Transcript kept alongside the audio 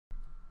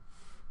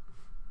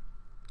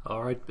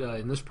Alright,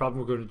 in this problem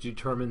we're going to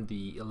determine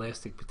the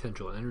elastic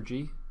potential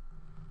energy.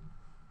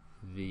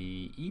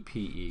 The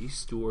EPE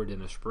stored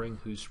in a spring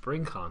whose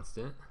spring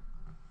constant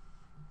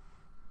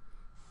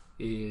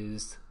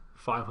is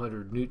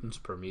 500 newtons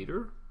per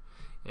meter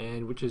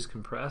and which is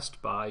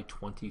compressed by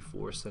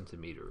 24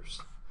 centimeters.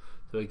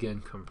 So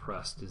again,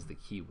 compressed is the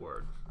key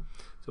word.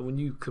 So when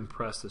you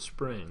compress a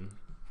spring,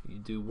 you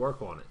do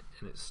work on it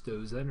and it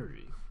stores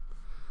energy.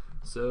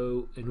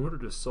 So in order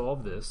to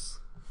solve this,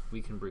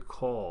 we can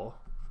recall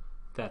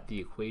that the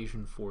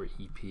equation for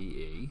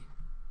EPE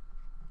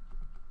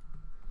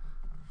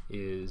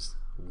is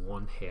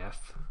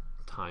 1/2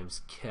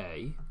 times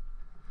K,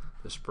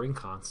 the spring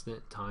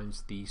constant,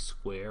 times the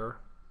square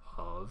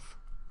of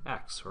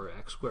x, or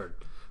x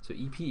squared. So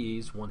EPE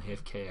is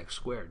 1/2 kx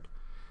squared,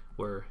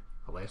 where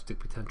elastic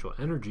potential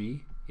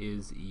energy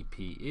is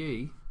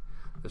EPE.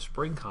 The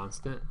spring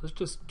constant, let's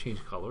just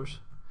change colors,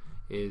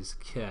 is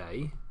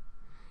K,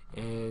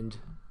 and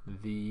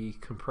the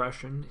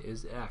compression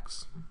is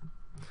x.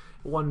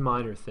 One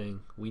minor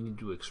thing, we need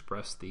to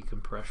express the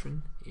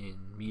compression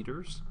in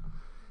meters,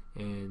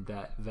 and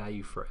that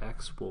value for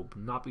x will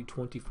not be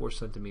 24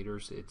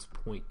 centimeters, it's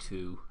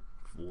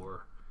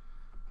 0.24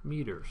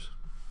 meters.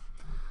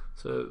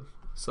 So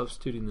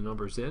substituting the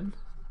numbers in,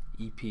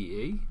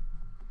 EPE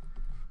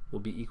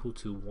will be equal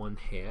to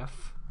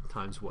 1/2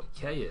 times what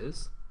K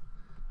is,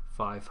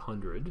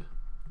 500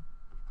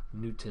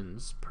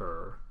 newtons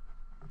per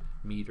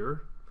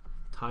meter,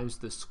 times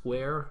the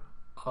square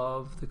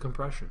of the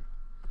compression,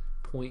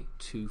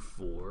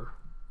 0.24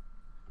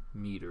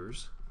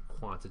 meters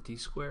quantity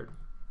squared.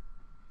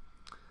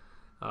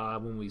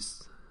 When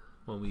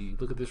we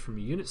look at this from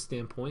a unit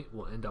standpoint,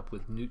 we'll end up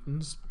with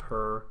newtons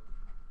per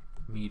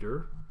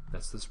meter,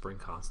 that's the spring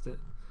constant,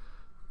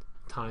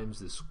 times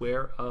the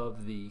square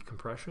of the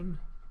compression,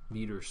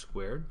 meters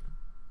squared,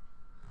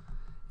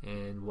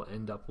 and we'll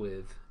end up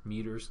with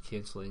meters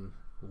canceling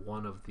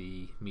one of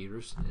the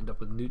meters, end up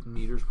with newton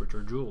meters, which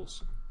are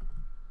joules.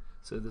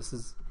 So this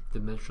is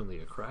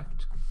dimensionally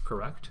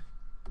correct.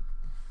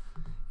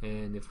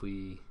 And if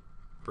we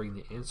bring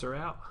the answer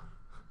out,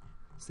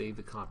 save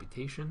the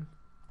computation,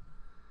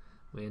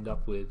 we end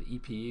up with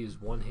EPE is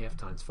 1/2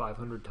 times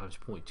 500 times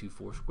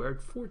 0.24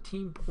 squared,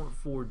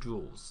 14.4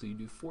 joules. So you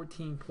do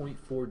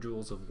 14.4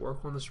 joules of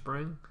work on the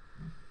spring,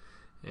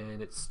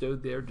 and it's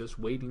stowed there just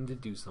waiting to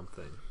do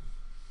something.